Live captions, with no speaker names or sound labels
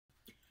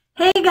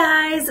Hey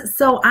guys,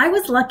 so I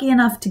was lucky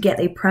enough to get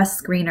a press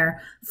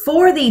screener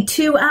for the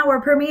 2-hour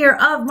premiere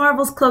of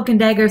Marvel's Cloak and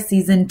Dagger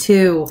Season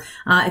 2.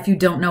 If you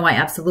don't know, I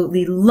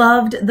absolutely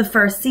loved the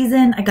first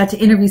season. I got to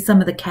interview some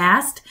of the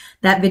cast.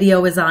 That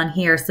video is on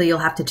here, so you'll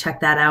have to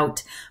check that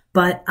out.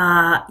 But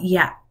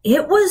yeah,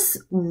 it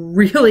was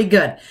really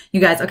good.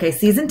 You guys, okay,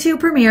 Season 2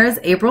 premieres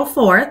April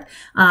 4th,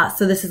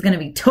 so this is going to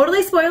be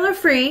totally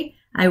spoiler-free.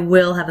 I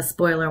will have a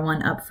spoiler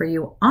one up for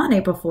you on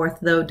April 4th,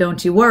 though,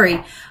 don't you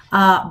worry.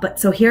 But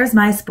so here's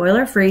my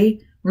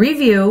spoiler-free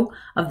review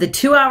of the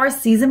 2-hour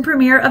season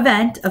premiere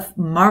event of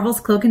Marvel's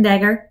Cloak and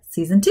Dagger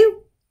Season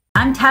 2.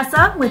 I'm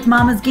Tessa with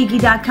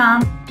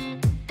mamasgeeky.com.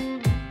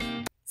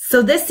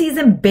 So this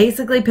season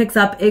basically picks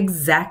up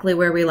exactly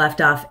where we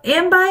left off.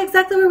 And by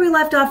exactly where we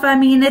left off, I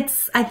mean,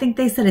 I think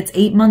they said it's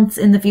 8 months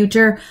in the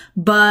future,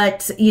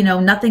 but, you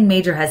know, nothing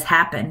major has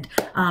happened.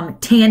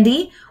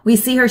 Tandy, we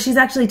see her, she's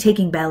actually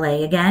taking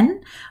ballet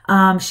again.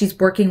 She's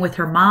working with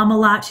her mom a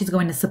lot. She's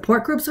going to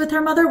support groups with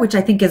her mother, which I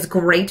think is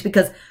great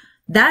because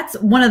that's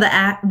one of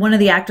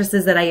the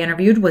actresses that I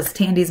interviewed was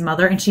Tandy's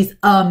mother, and she's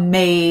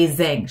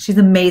amazing. She's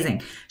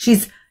amazing.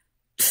 She's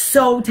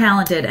so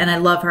talented, and I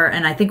love her,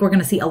 and I think we're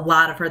going to see a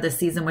lot of her this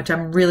season, which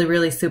I'm really,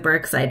 really super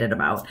excited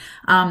about.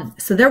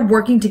 So they're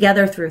working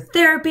together through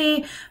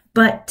therapy,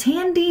 but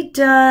Tandy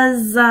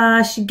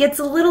does, she gets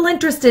a little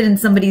interested in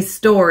somebody's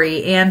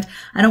story, and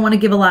I don't want to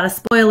give a lot of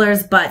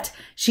spoilers, but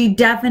she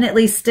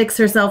definitely sticks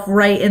herself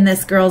right in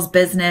this girl's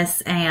business,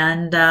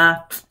 and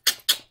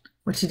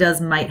what she does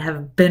might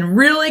have been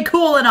really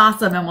cool and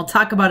awesome, and we'll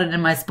talk about it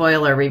in my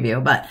spoiler review,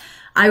 but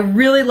I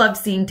really loved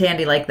seeing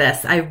Tandy like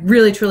this. I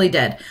really, truly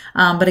did.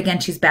 But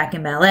again, she's back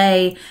in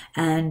ballet,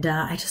 and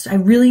I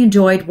really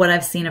enjoyed what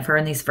I've seen of her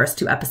in these first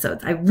 2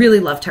 episodes. I really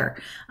loved her.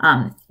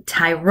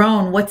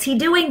 Tyrone, what's he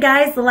doing,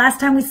 guys? The last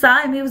time we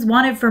saw him, he was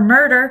wanted for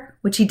murder,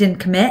 which he didn't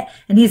commit,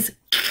 and he's,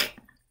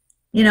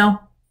 you know,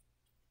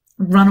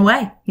 run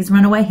away. He's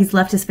run away. He's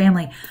left his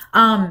family.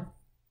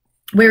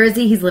 Where is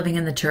he? He's living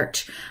in the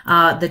church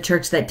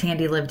that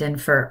Tandy lived in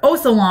for oh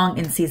so long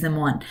in season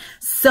 1.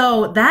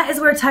 So that is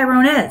where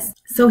Tyrone is.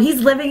 So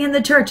he's living in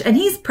the church and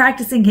he's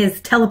practicing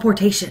his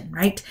teleportation,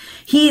 right?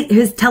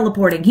 His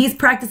teleporting. He's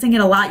practicing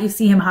it a lot. You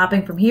see him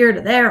hopping from here to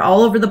there,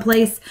 all over the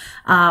place,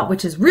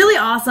 which is really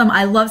awesome.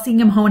 I love seeing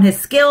him hone his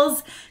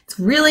skills. It's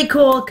really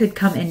cool. Could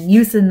come in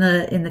use in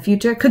the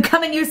future. Could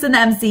come in use in the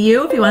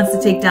MCU if he wants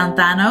to take down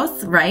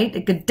Thanos, right?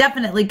 It could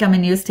definitely come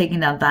in use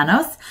taking down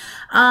Thanos.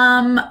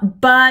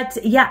 But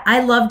yeah, I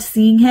loved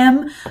seeing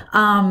him.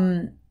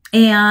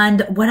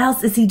 And what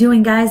else is he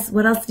doing, guys?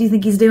 What else do you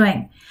think he's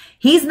doing?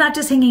 He's not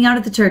just hanging out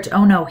at the church.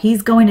 Oh no,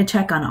 he's going to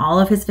check on all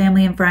of his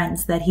family and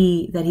friends that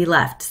he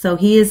left. So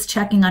he is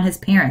checking on his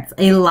parents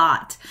a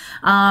lot.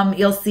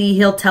 You'll see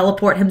he'll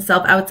teleport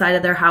himself outside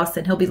of their house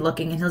and he'll be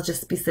looking and he'll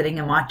just be sitting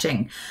and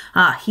watching.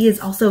 He is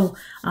also,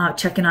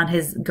 checking on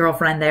his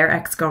girlfriend there,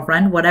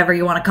 ex-girlfriend, whatever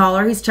you want to call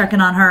her. He's checking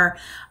on her,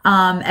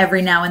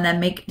 every now and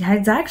then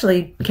he's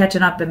actually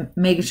catching up and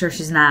making sure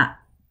she's not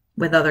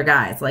with other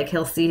guys. Like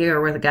he'll see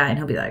her with a guy and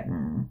he'll be like,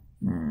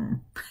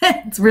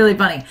 It's really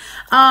funny.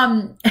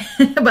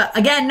 But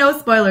again, no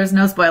spoilers,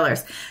 no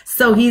spoilers.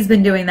 So he's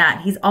been doing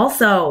that. He's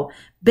also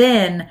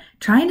been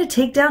trying to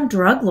take down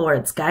drug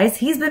lords, guys.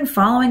 He's been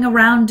following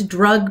around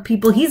drug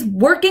people. He's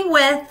working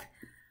with,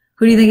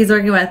 who do you think he's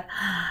working with?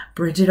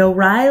 Bridget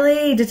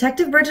O'Reilly,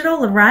 Detective Bridget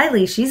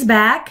O'Reilly. She's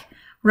back.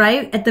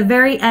 Right? At the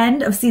very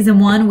end of season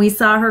 1, we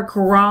saw her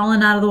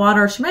crawling out of the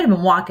water. She might have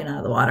been walking out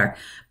of the water,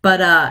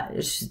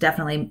 but she's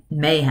definitely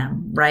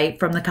Mayhem, right?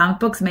 From the comic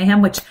books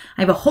Mayhem, which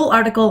I have a whole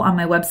article on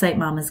my website,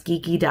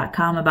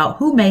 mamasgeeky.com, about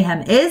who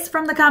Mayhem is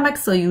from the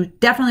comics. So you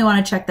definitely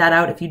want to check that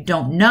out if you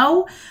don't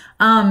know.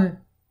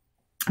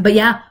 But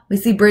yeah, we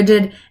see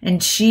Bridget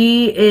and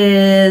she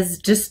is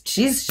just,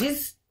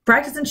 she's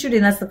practicing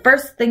shooting. That's the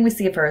first thing we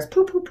see of her is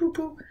poo, poo, poo,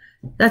 poo.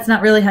 That's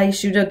not really how you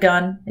shoot a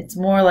gun. It's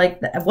more like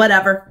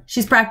whatever.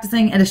 She's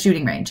practicing at a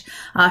shooting range.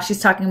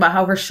 She's talking about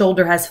how her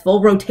shoulder has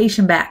full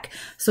rotation back.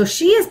 So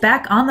she is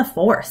back on the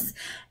force.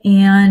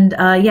 And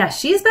yeah,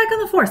 she is back on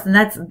the force. And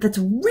that's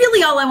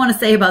really all I want to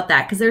say about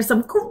that, because there's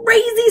some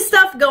crazy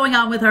stuff going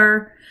on with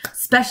her,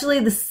 especially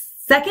the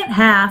second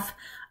half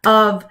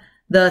of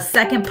the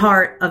second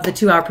part of the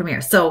 2-hour premiere.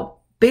 So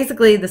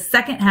basically the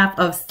second half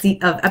of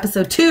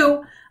episode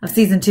 2 of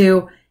season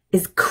 2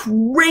 is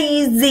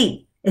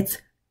crazy. It's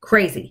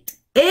crazy.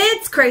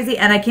 It's crazy.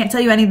 And I can't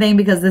tell you anything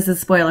because this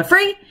is spoiler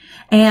free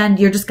and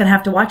you're just going to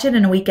have to watch it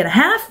in a week and a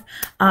half,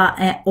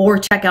 or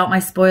check out my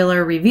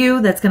spoiler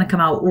review. That's going to come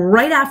out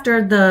right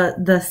after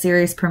the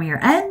series premiere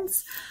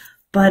ends.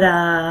 But,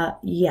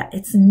 yeah,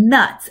 it's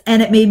nuts.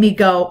 And it made me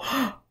go,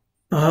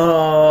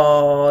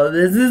 oh,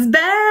 this is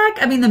back.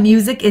 I mean, the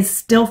music is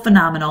still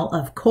phenomenal.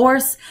 Of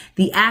course,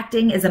 the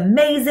acting is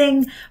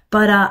amazing,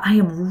 But I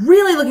am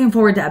really looking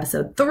forward to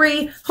episode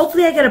 3.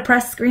 Hopefully I get a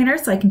press screener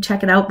so I can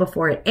check it out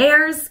before it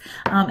airs.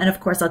 And of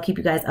course, I'll keep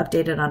you guys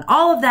updated on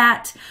all of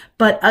that.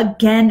 But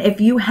again, if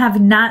you have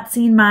not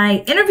seen my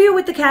interview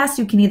with the cast,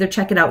 you can either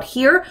check it out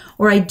here,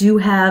 or I do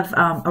have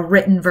a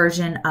written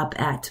version up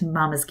at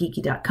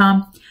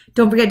mamasgeeky.com.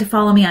 Don't forget to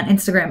follow me on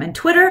Instagram and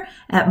Twitter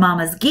at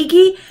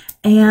mamasgeeky.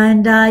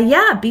 And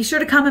yeah, be sure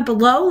to comment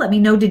below. Let me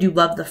know, did you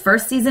love the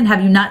first season?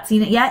 Have you not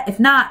seen it yet? If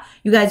not,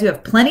 you guys, you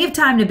have plenty of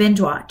time to binge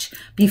watch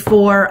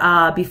before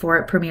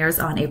it premieres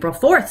on April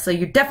 4th. So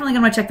you're definitely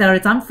going to want to check that out.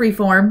 It's on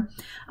Freeform.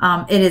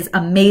 It is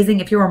amazing.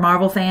 If you're a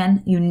Marvel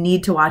fan, you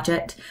need to watch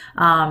it.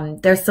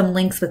 There's some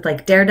links with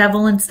like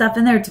Daredevil and stuff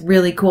in there. It's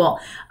really cool.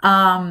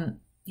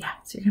 Yeah,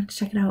 so you're going to have to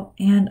check it out.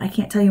 And I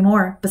can't tell you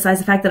more besides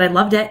the fact that I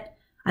loved it.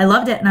 I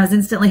loved it and I was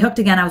instantly hooked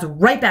again. I was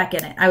right back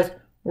in it. I was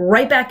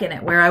right back in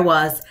it where I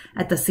was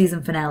at the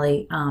season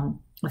finale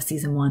of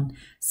season 1.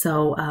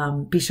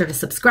 So be sure to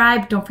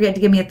subscribe. Don't forget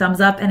to give me a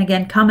thumbs up. And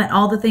again, comment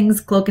all the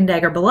things Cloak and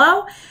Dagger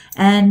below.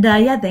 And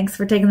yeah, thanks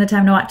for taking the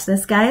time to watch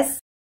this, guys.